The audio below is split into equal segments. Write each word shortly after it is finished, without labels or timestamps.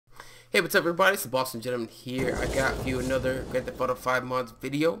Hey, what's up everybody? It's the Boston Gentleman here. I got you another Grand Theft Auto 5 mods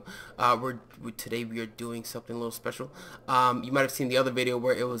video. Today we are doing something a little special. You might have seen the other video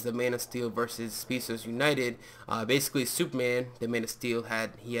where it was the Man of Steel versus Speedsters United. Basically Superman, the Man of Steel,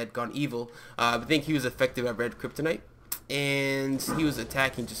 had gone evil. I think he was affected by red kryptonite, and he was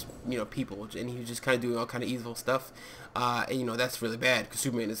attacking just people, and he was just kind of doing all kind of evil stuff. And that's really bad because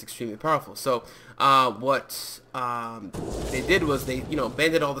Superman is extremely powerful. So what they did was they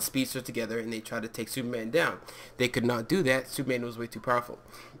banded all the speedsters together and they tried to take Superman down. They could not do that. Superman was way too powerful.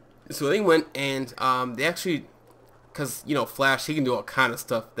 So they went and they actually, because Flash, he can do all kind of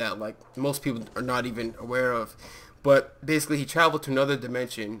stuff that like most people are not even aware of. But basically he traveled to another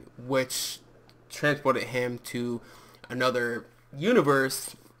dimension, which transported him to another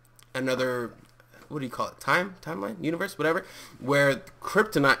universe, another, what do you call it, timeline, universe, whatever, where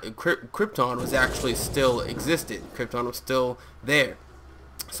Krypton was actually still existed. Krypton was still there.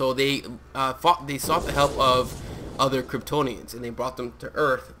 So they sought the help of other Kryptonians, and they brought them to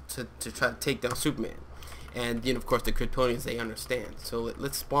Earth to try to take down Superman. And of course the Kryptonians, they understand. So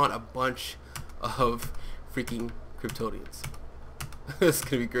let's spawn a bunch of freaking Kryptonians. This is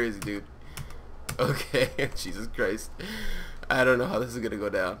gonna be crazy, dude. Okay, Jesus Christ. I don't know how this is gonna go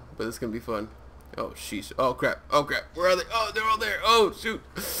down, but it's gonna be fun. Oh, sheesh. Oh, crap. Oh, crap. Where are they? Oh, they're all there. Oh, shoot.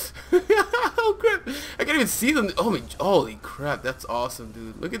 Oh, crap. I can't even see them. Oh, my. Holy crap. That's awesome,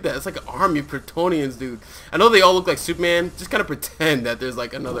 dude. Look at that. It's like an army of Kryptonians, dude. I know they all look like Superman. Just kind of pretend that there's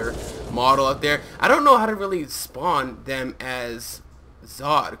like another model out there. I don't know how to really spawn them as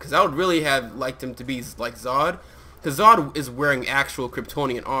Zod, because I would really have liked him to be like Zod. Because Zod is wearing actual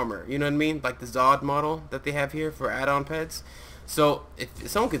Kryptonian armor. You know what I mean? Like the Zod model that they have here for add-on pets. So if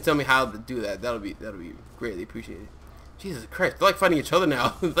someone could tell me how to do that, that'll be greatly appreciated. Jesus Christ, they're like fighting each other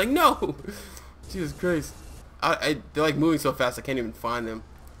now. It's like, no, Jesus Christ, they're like moving so fast I can't even find them.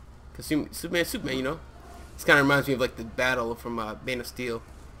 Cause Superman, This kind of reminds me of like the battle from Man of Steel.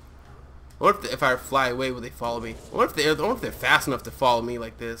 I wonder if I fly away, will they follow me? I wonder if they're fast enough to follow me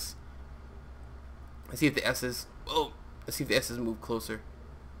like this. Let's see if the S's. Oh, let's see if the S's move closer.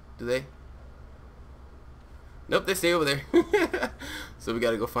 Do they? Nope, they stay over there. So we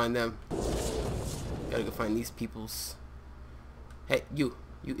gotta go find them. Gotta go find these peoples. Hey, you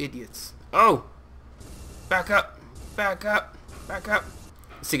idiots. Oh! Back up! Back up! Back up!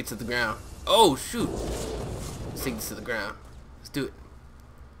 Let's take it to the ground. Oh, shoot! Let's take this to the ground. Let's do it.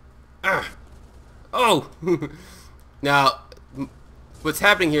 Ah! Oh! Now, what's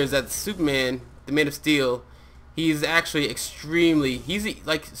happening here is that Superman, the Man of Steel, he's actually extremely...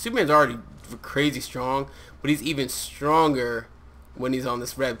 like, Superman's already crazy strong, but he's even stronger when he's on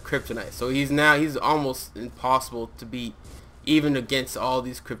this red kryptonite. So he's almost impossible to beat, even against all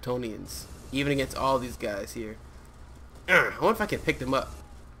these Kryptonians, even against all these guys here. I wonder if I can pick them up.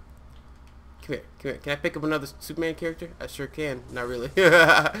 Come here. Can I pick up another Superman character? I sure can. Not really. Look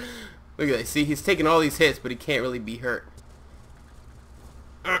at that. See, he's taking all these hits, but he can't really be hurt.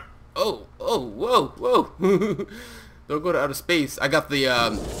 Oh, whoa. Don't go to outer space. I got the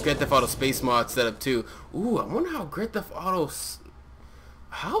Grand Theft Auto Space mod set up too. Ooh, I wonder how Grand Theft Auto...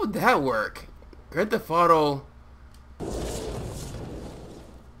 How would that work? Grand Theft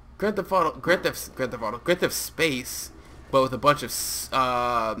Space, but with a bunch of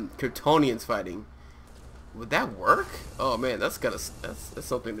Kryptonians fighting. Would that work? Oh man, that's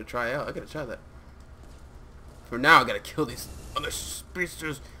something to try out. I gotta try that. For now, I gotta kill these other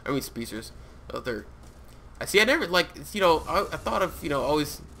speedsters. Other... I never, like, I thought of,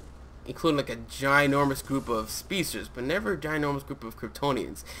 always including like a ginormous group of speedsters, but never a ginormous group of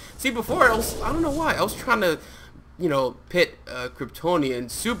Kryptonians. See, before I don't know why, I was trying to, pit Kryptonian,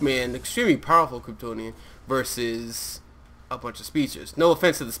 Superman, extremely powerful Kryptonian, versus a bunch of speedsters. No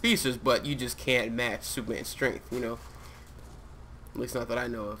offense to the speedsters, but you just can't match Superman's strength, At least not that I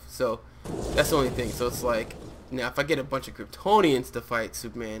know of. So, that's the only thing. So it's like... Now, if I get a bunch of Kryptonians to fight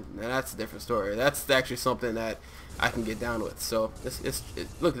Superman, now that's a different story. That's actually something that I can get down with. So,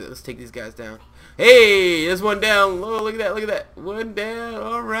 look at it. Let's take these guys down. Hey, there's one down. Oh, look at that. One down.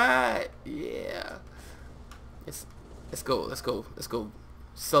 All right. Yeah. Let's go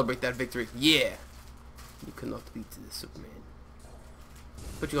celebrate that victory. Yeah. You cannot beat the Superman.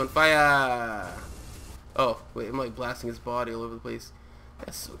 Put you on fire. Oh, wait. I'm like blasting his body all over the place.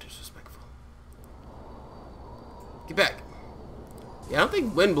 That's so disrespectful. Get back. Yeah, I don't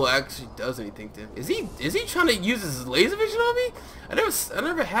think Windblow actually does anything to him. Is he trying to use his laser vision on me? I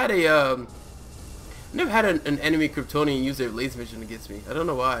never had an enemy Kryptonian use their laser vision against me. I don't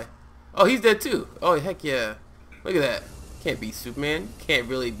know why. Oh, he's dead too. Oh, heck yeah. Look at that. Can't beat Superman. Can't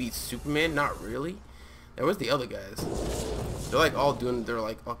really beat Superman. Not really. Now, where's the other guys? They're like all doing. They're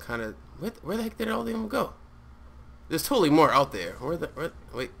like all kind of. Where the heck did all of them go? There's totally more out there.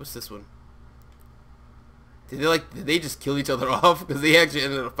 Wait, what's this one? Did they just kill each other off? Because they actually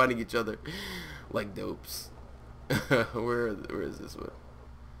ended up fighting each other like dopes. Where is this one?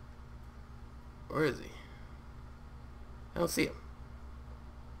 Where is he? I don't see him.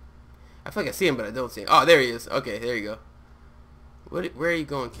 I feel like I see him, but I don't see him. Oh, there he is. Okay, there you go. Where are you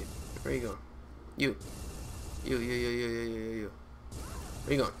going, kid? Where are you going? You. Where are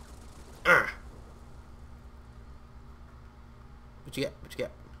you going? What you got? What you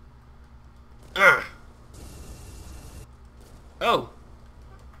got? Oh!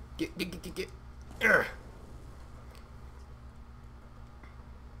 Get.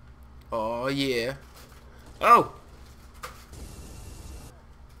 Oh, yeah. Oh!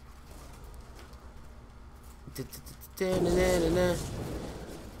 I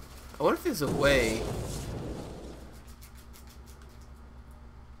wonder if there's a way.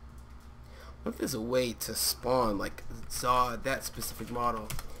 What if there's a way to spawn like Zod, that specific model?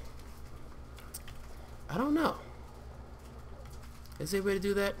 I don't know. Is there a way to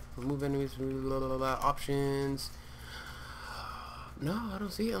do that? Remove enemies, options. No, I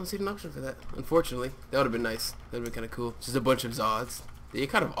don't see it. I don't see an option for that. Unfortunately, that would have been nice. That would have been kind of cool. Just a bunch of Zods. They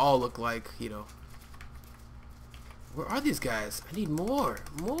kind of all look like, you know. Where are these guys? I need more.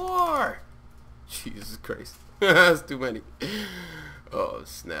 More! Jesus Christ. That's too many. Oh,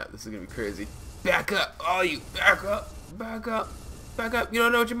 snap. This is going to be crazy. Back up. All you. Back up. Back up. Back up. You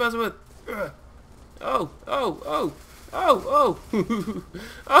don't know what you're messing with. Oh.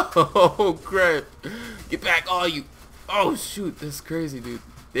 Oh, crap. Get back, all you. Oh, shoot. That's crazy, dude.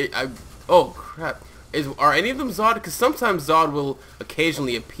 Oh, crap. Are any of them Zod? Because sometimes Zod will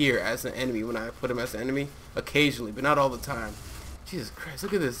occasionally appear as an enemy when I put him as an enemy. Occasionally, but not all the time. Jesus Christ,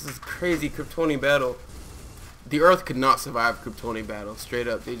 look at this. This is crazy Kryptonian battle. The Earth could not survive Kryptonian battle. Straight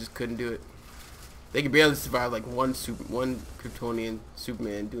up, they just couldn't do it. They could barely survive like one Kryptonian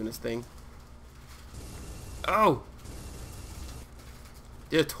Superman doing his thing. Oh!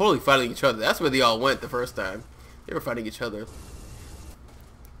 They're totally fighting each other. That's where they all went the first time. They were fighting each other.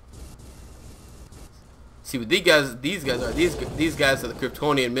 See, what these guys are these guys are the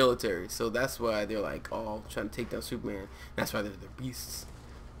Kryptonian military, so that's why they're like all trying to take down Superman. That's why they're beasts.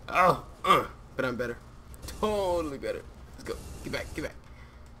 Oh, but I'm better, totally better. Let's go. Get back, get back.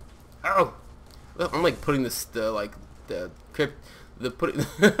 Oh, I'm like putting this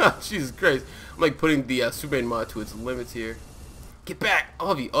Jesus Christ, I'm like putting the Superman mod to its limits here. Get back,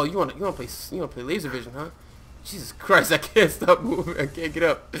 all of you. Oh, you wanna play laser vision, huh? Jesus Christ, I can't stop moving. I can't get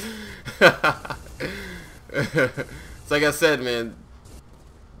up. It's like I said, man.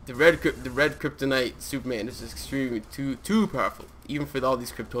 The red kryptonite Superman is just extremely too powerful, even for all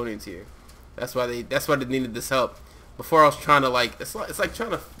these Kryptonians here. That's why they needed this help. Before I was trying to like, it's like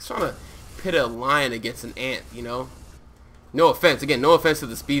trying to pit a lion against an ant, you know. No offense, again, no offense to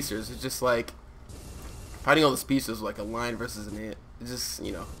the speedsters. It's just like fighting all the speedsters like a lion versus an ant. It just,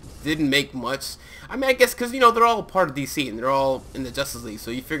 you know, didn't make much. I mean, I guess because, you know, they're all part of DC and they're all in the Justice League,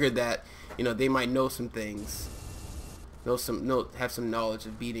 so you figured that, you know, they might know some things, have some knowledge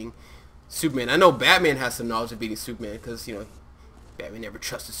of beating Superman. I know Batman has some knowledge of beating Superman because, you know, Batman never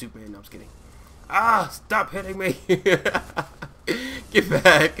trusted Superman. No, I'm just kidding. Ah, stop hitting me. Get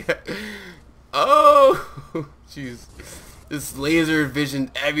back. Oh, jeez. This laser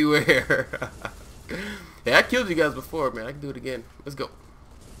vision everywhere. Hey, I killed you guys before, man. I can do it again. Let's go.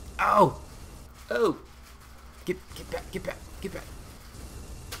 Oh. Oh. Get back. Get back. Get back.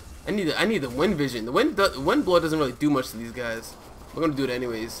 I need the wind vision. The wind blow doesn't really do much to these guys. We're gonna do it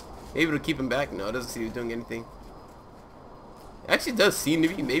anyways. Maybe it'll keep him back. No, it doesn't seem to be doing anything. It actually does seem to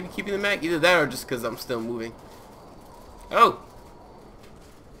be maybe keeping them back. Either that or just because I'm still moving. Oh.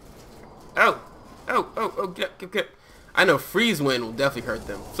 Oh. Oh. Get up. I know freeze wind will definitely hurt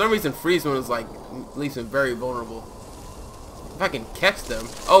them. For some reason, freeze wind is like leaves them very vulnerable. If I can catch them.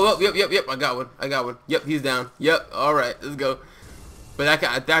 Oh, yep. I got one. Yep, he's down. Yep. All right, let's go. But I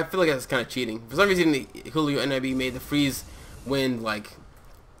feel like that's kind of cheating. For some reason, Julio NIB made the freeze wind like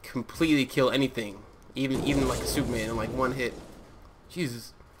completely kill anything, even like a Superman in like one hit.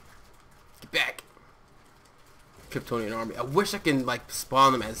 Jesus, get back, Kryptonian army. I wish I can like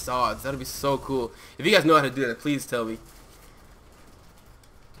spawn them as Zods. That'd be so cool. If you guys know how to do that, please tell me.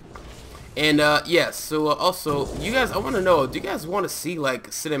 And yeah, so also you guys, I want to know, do you guys want to see like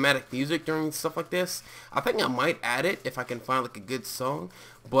cinematic music during stuff like this? I think I might add it if I can find like a good song,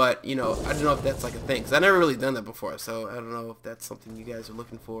 but you know, I don't know if that's like a thing, because I never really done that before, so I don't know if that's something you guys are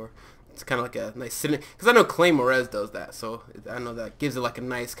looking for. It's kind of like a nice cinematic, because I know Clay Morez does that, so I know that gives it like a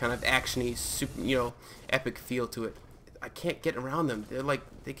nice kind of actiony, super, you know, epic feel to it. I can't get around them. They're like,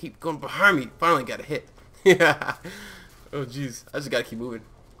 they keep going behind me. Finally got a hit. Yeah. Oh jeez. I just gotta keep moving.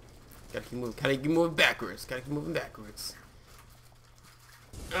 Gotta keep moving. Gotta keep moving backwards. Gotta keep moving backwards.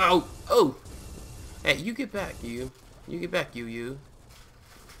 Oh, oh. Hey, you get back, you. You get back, you.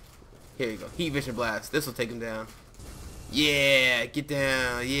 Here you go. Heat vision blast. This will take him down. Yeah, get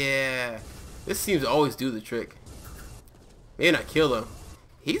down. Yeah. This seems to always do the trick. Maybe not kill him.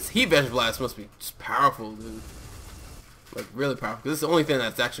 Heat vision blast must be just powerful, dude. Like really powerful. Because it's the only thing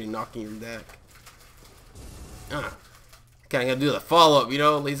that's actually knocking him back. Kind of gotta do the follow up, you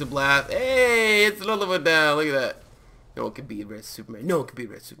know? Laser blast. Hey, it's another one down. Look at that. No one can beat Red Superman. No one can beat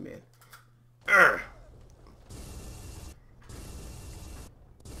Red Superman.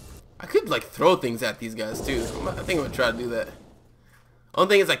 I could like throw things at these guys too. I think I'm gonna try to do that. Only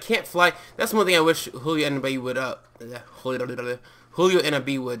thing is I can't fly. That's one thing I wish Julio NB would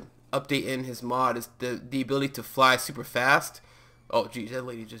update in his mod is the ability to fly super fast. Oh geez, that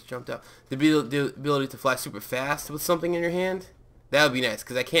lady just jumped out. The ability to fly super fast with something in your hand. That would be nice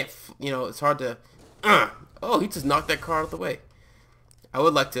because I can't. You know, it's hard to. Oh, he just knocked that car out of the way. I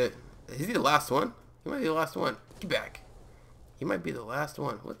would like to. Is he the last one? He might be the last one. Get back. He might be the last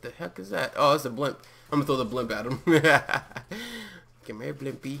one. What the heck is that? Oh, it's a blimp. I'm gonna throw the blimp at him. Come here,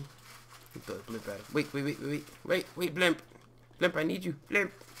 blimpy. Throw the blimp at him. Wait, blimp. Blimp, I need you.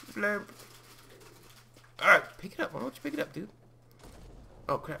 Blimp. Alright, pick it up. Why don't you pick it up, dude?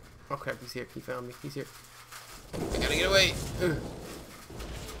 Oh crap. He's here. He found me. He's here. I gotta get away.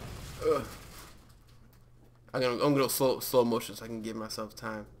 I'm gonna go slow motion so I can give myself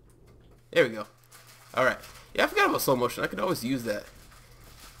time. There we go. Alright. Yeah, I forgot about slow motion. I could always use that.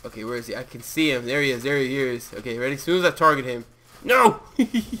 Okay, where is he? I can see him. There he is. There he is. Okay, ready? As soon as I target him. No!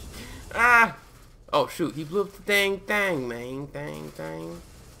 Ah! Oh, shoot. He blew up the dang, man. Dang.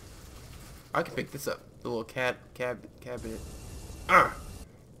 I can pick this up. The little cabinet. Ah!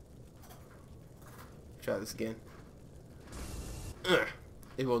 Try this again.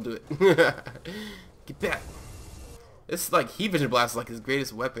 It won't do it. Get back. It's like heat vision blast is like his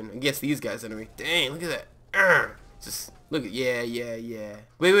greatest weapon against these guys anyway. Dang, look at that. Just look at yeah.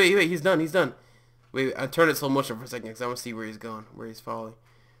 Wait, he's done. Wait, I turned it slow motion for a second because I want to see where he's going, where he's falling.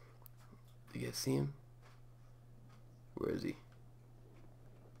 Do you guys see him? Where is he?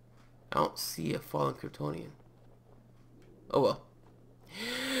 I don't see a fallen Kryptonian. Oh well.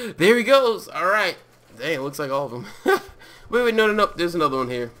 There he goes. All right. Dang, it looks like all of them. wait, no. There's another one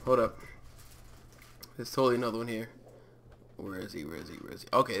here. Hold up. There's totally another one here. Where is he?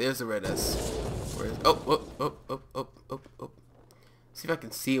 Okay, there's the red S. Where is? Oh. See if I can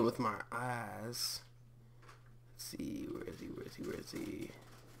see it with my eyes. Let's see. Where is he?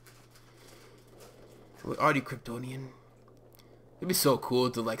 Where are you, Kryptonian? It'd be so cool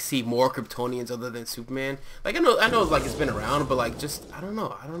to like see more Kryptonians other than Superman. Like I know, like it's been around, but like just I don't know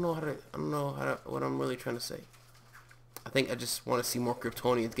what I'm really trying to say. I think I just want to see more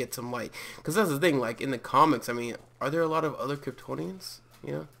Kryptonians get some light. Because that's the thing, like, in the comics, I mean, are there a lot of other Kryptonians?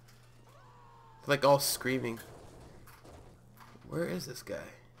 You know? They're, like, all screaming. Where is this guy?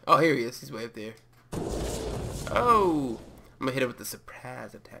 Oh, here he is. He's way up there. Oh! I'm gonna hit him with the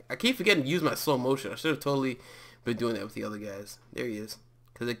surprise attack. I keep forgetting to use my slow motion. I should have totally been doing that with the other guys. There he is.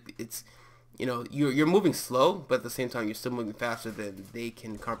 Because it's, you know, you're moving slow, but at the same time, you're still moving faster than they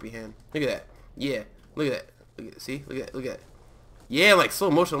can comprehend. Look at that. Yeah. Look at that. See, look at that. Yeah, like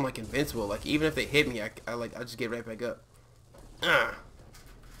slow motion, I'm like invincible. Like even if they hit me, I just get right back up.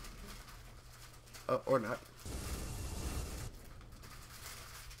 Oh, or not.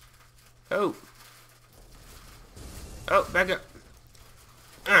 Oh, back up.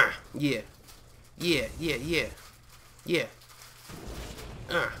 Yeah.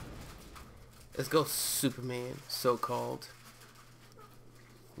 Let's go, Superman, so-called.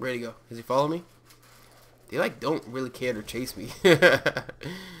 Ready to go. Does he follow me? They like don't really care to chase me.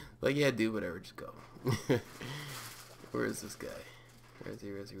 Like yeah, dude, whatever, just go. Where is this guy? Where is he?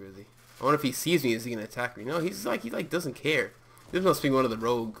 I wonder if he sees me, is he gonna attack me? No, he doesn't care. This must be one of the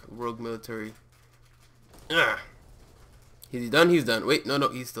rogue military. Is he done? He's done. Wait, no,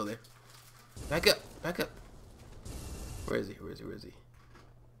 he's still there. Back up. Where is he?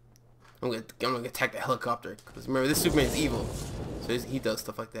 I'm gonna attack the helicopter. Because remember, this Superman is evil, so he does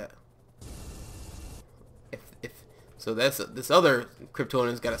stuff like that. So this other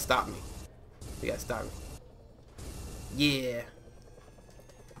Kryptonian's gotta stop me. They gotta stop me. Yeah.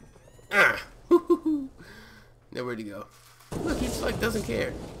 Nowhere to go. Look, he just like doesn't care.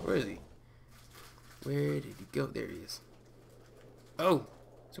 Where is he? Where did he go? There he is. Oh,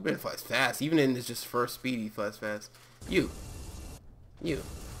 Superman flies fast. Even in his just first speed, he flies fast. You. Yeah.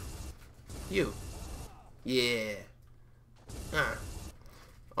 Ah.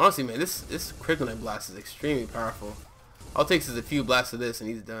 Honestly, man, this kryptonite blast is extremely powerful. All it takes is a few blasts of this and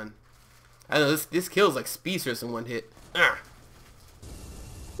he's done. I know this kills like speedsters in one hit. Ah.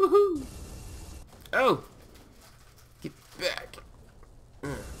 Woohoo! Oh! Get back!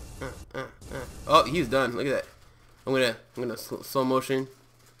 Oh, he's done. Look at that. I'm gonna slow motion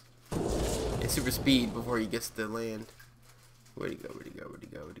and super speed before he gets to land. Where'd he go? Where'd he go? Where'd he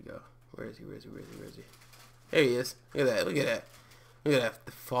go? Where'd he go? Where is he? Where is he? Where is he? Where is he? There he is. Look at that. Look at that. Look at that.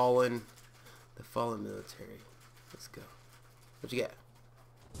 The fallen military. Let's go. What you got?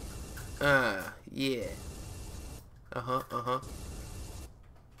 Yeah.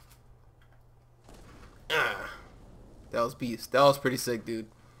 That was beast. That was pretty sick, dude.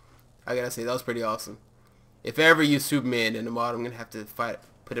 I gotta say, that was pretty awesome. If I ever use Superman in the mod, I'm gonna have to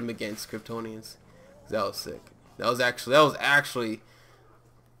put him against Kryptonians. That was sick. That was actually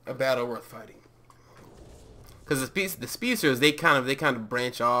a battle worth fighting. Because the speedsters, they kind of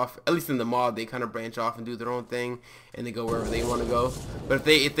branch off. At least in the mod, they kind of branch off and do their own thing, and they go wherever they want to go. But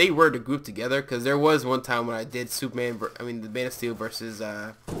if they were to group together, because there was one time when I did the Man of Steel versus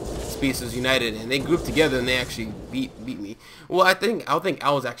Speedsters United, and they grouped together and they actually beat me. Well, I think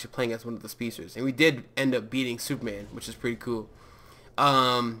I was actually playing as one of the speedsters, and we did end up beating Superman, which is pretty cool.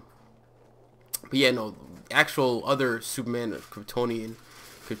 But yeah, no, actual other Superman Kryptonians,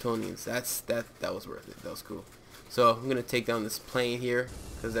 that was worth it. That was cool. So I'm gonna take down this plane here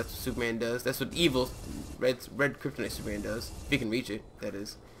because that's what Superman does. That's what evil red kryptonite Superman does. If he can reach it, that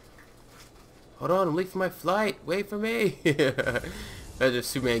is. Hold on, I'm late for my flight. Wait for me. That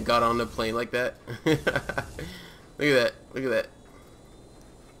just Superman got on the plane like that. Look at that. Look at that.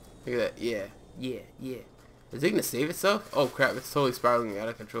 Look at that. Yeah. Is it gonna save itself? Oh crap! It's totally spiraling out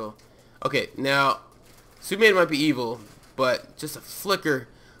of control. Okay, now Superman might be evil, but just a flicker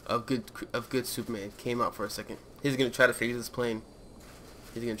of good Superman came out for a second. He's gonna try to freeze this plane.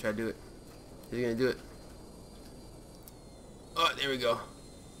 He's gonna try to do it. He's gonna do it. Oh, there we go.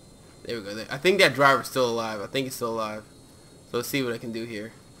 There we go. I think that driver's still alive. I think he's still alive. So let's see what I can do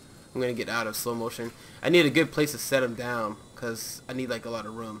here. I'm gonna get out of slow motion. I need a good place to set him down because I need like a lot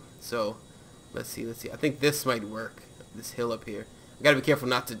of room. So let's see. I think this might work. This hill up here. I gotta be careful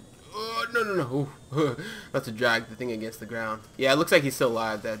not to. Oh, no. Not to drag the thing against the ground. Yeah, it looks like he's still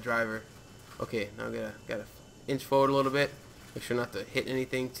alive, that driver. Okay, now I gotta inch forward a little bit. Make sure not to hit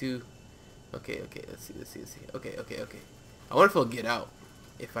anything too. Okay, let's see. Okay. I wonder if he'll get out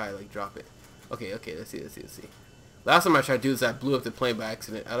if I like drop it. Okay, let's see. Last time I tried to do this, I blew up the plane by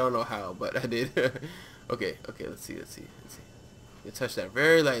accident. I don't know how, but I did. Okay, let's see. You touch that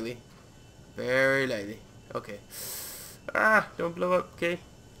very lightly. Okay. Ah, don't blow up, okay?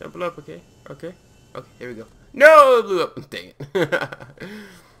 Don't blow up, okay? Okay, here we go. No, it blew up. Dang it.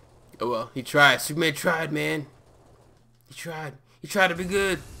 Oh well, he tried. Superman tried, man. He tried. He tried to be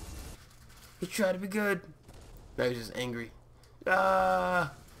good. Now he's just angry.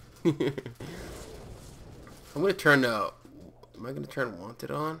 Ah. I'm gonna turn am I gonna turn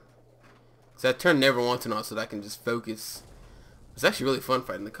Wanted on? So I turned Never Wanted on so that I can just focus. It's actually really fun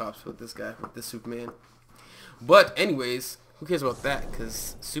fighting the cops with this guy, with this Superman. But anyways, who cares about that?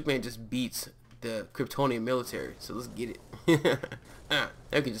 Because Superman just beats the Kryptonian military. So let's get it. Now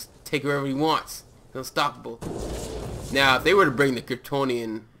he can just take wherever he wants. He's unstoppable. Now, if they were to bring the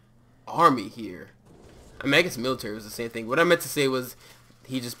Kryptonian army here, I mean, I guess military was the same thing. What I meant to say was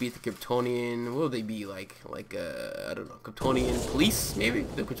he just beat the Kryptonian. What would they be like? I don't know, Kryptonian police, maybe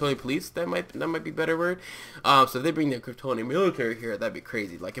the Kryptonian police. That might be a better word. So if they bring the Kryptonian military here, that'd be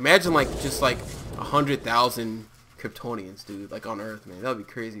crazy. Like imagine like just like 100,000 Kryptonians, dude, like on Earth, man. That'd be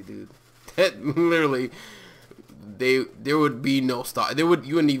crazy, dude. That literally, there would be no stop. You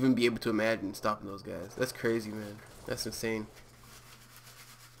wouldn't even be able to imagine stopping those guys. That's crazy, man. That's insane.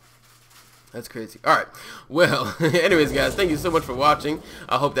 That's crazy. Alright, well, anyways guys, thank you so much for watching.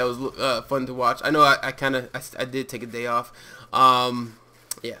 I hope that was fun to watch. I know I did take a day off.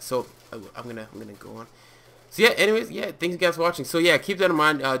 Yeah, so I'm gonna go on. So yeah, anyways, yeah, thanks you guys for watching. So yeah, keep that in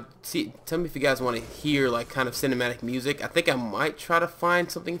mind. Tell me if you guys want to hear like kind of cinematic music. I think I might try to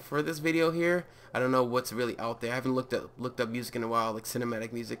find something for this video here. I don't know what's really out there. I haven't looked up music in a while, like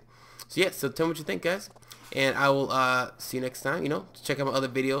cinematic music. So yeah, so tell me what you think, guys. And I will see you next time. You know, check out my other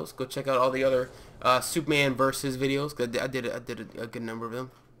videos. Go check out all the other Superman versus videos. Cause I did a good number of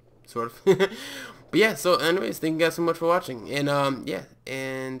them, sort of. But yeah. So anyways, thank you guys so much for watching. And yeah.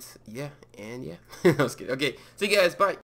 I was kidding. Okay. See you guys. Bye.